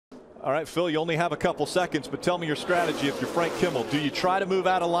All right, Phil, you only have a couple seconds, but tell me your strategy if you're Frank Kimmel. Do you try to move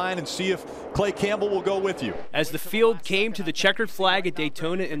out of line and see if Clay Campbell will go with you? As the field came to the checkered flag at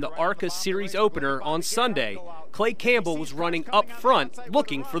Daytona in the ARCA Series opener on Sunday, Clay Campbell was running up front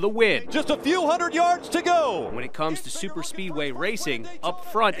looking for the win. Just a few hundred yards to go. When it comes to super speedway racing, up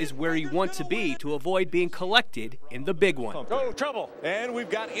front is where you want to be to avoid being collected in the big one. Oh, trouble. And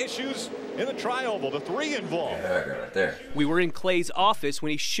we've got issues in the tri-oval, the 3 involved. Yeah, right there. We were in Clay's office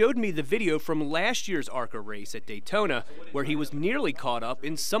when he showed me the video from last year's ARCA race at Daytona, where he was nearly caught up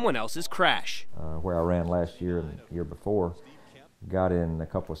in someone else's crash. Where I ran last year and the year before, got in a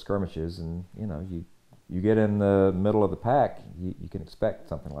couple of skirmishes, and you get in the middle of the pack, you can expect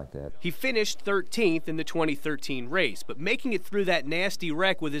something like that. He finished 13th in the 2013 race, but making it through that nasty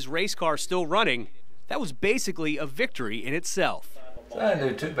wreck with his race car still running, that was basically a victory in itself. So I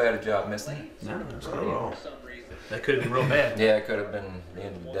didn't do too bad a job missing. No, that could have been real bad. Yeah, it could have been the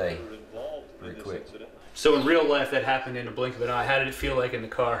end of the day. Pretty quick. So in real life, that happened in a blink of an eye. How did it feel like in the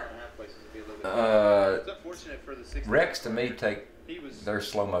car? Wrecks to me they're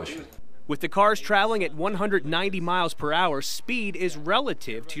slow motion. With the cars traveling at 190 miles per hour, speed is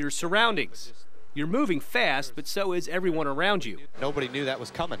relative to your surroundings. You're moving fast, but so is everyone around you. Nobody knew that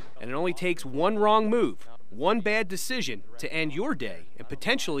was coming. And it only takes one wrong move, one bad decision to end your day and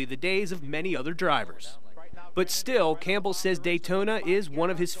potentially the days of many other drivers. But still, Campbell says Daytona is one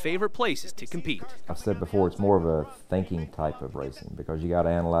of his favorite places to compete. I've said before, it's more of a thinking type of racing because you got to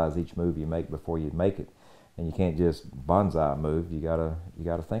analyze each move you make before you make it, and you can't just bonsai move. You gotta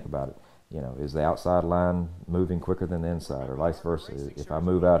think about it. Is the outside line moving quicker than the inside, or vice versa? If I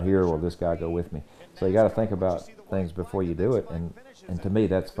move out here, will this guy go with me? So you got to think about things before you do it, and to me,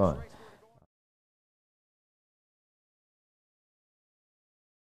 that's fun.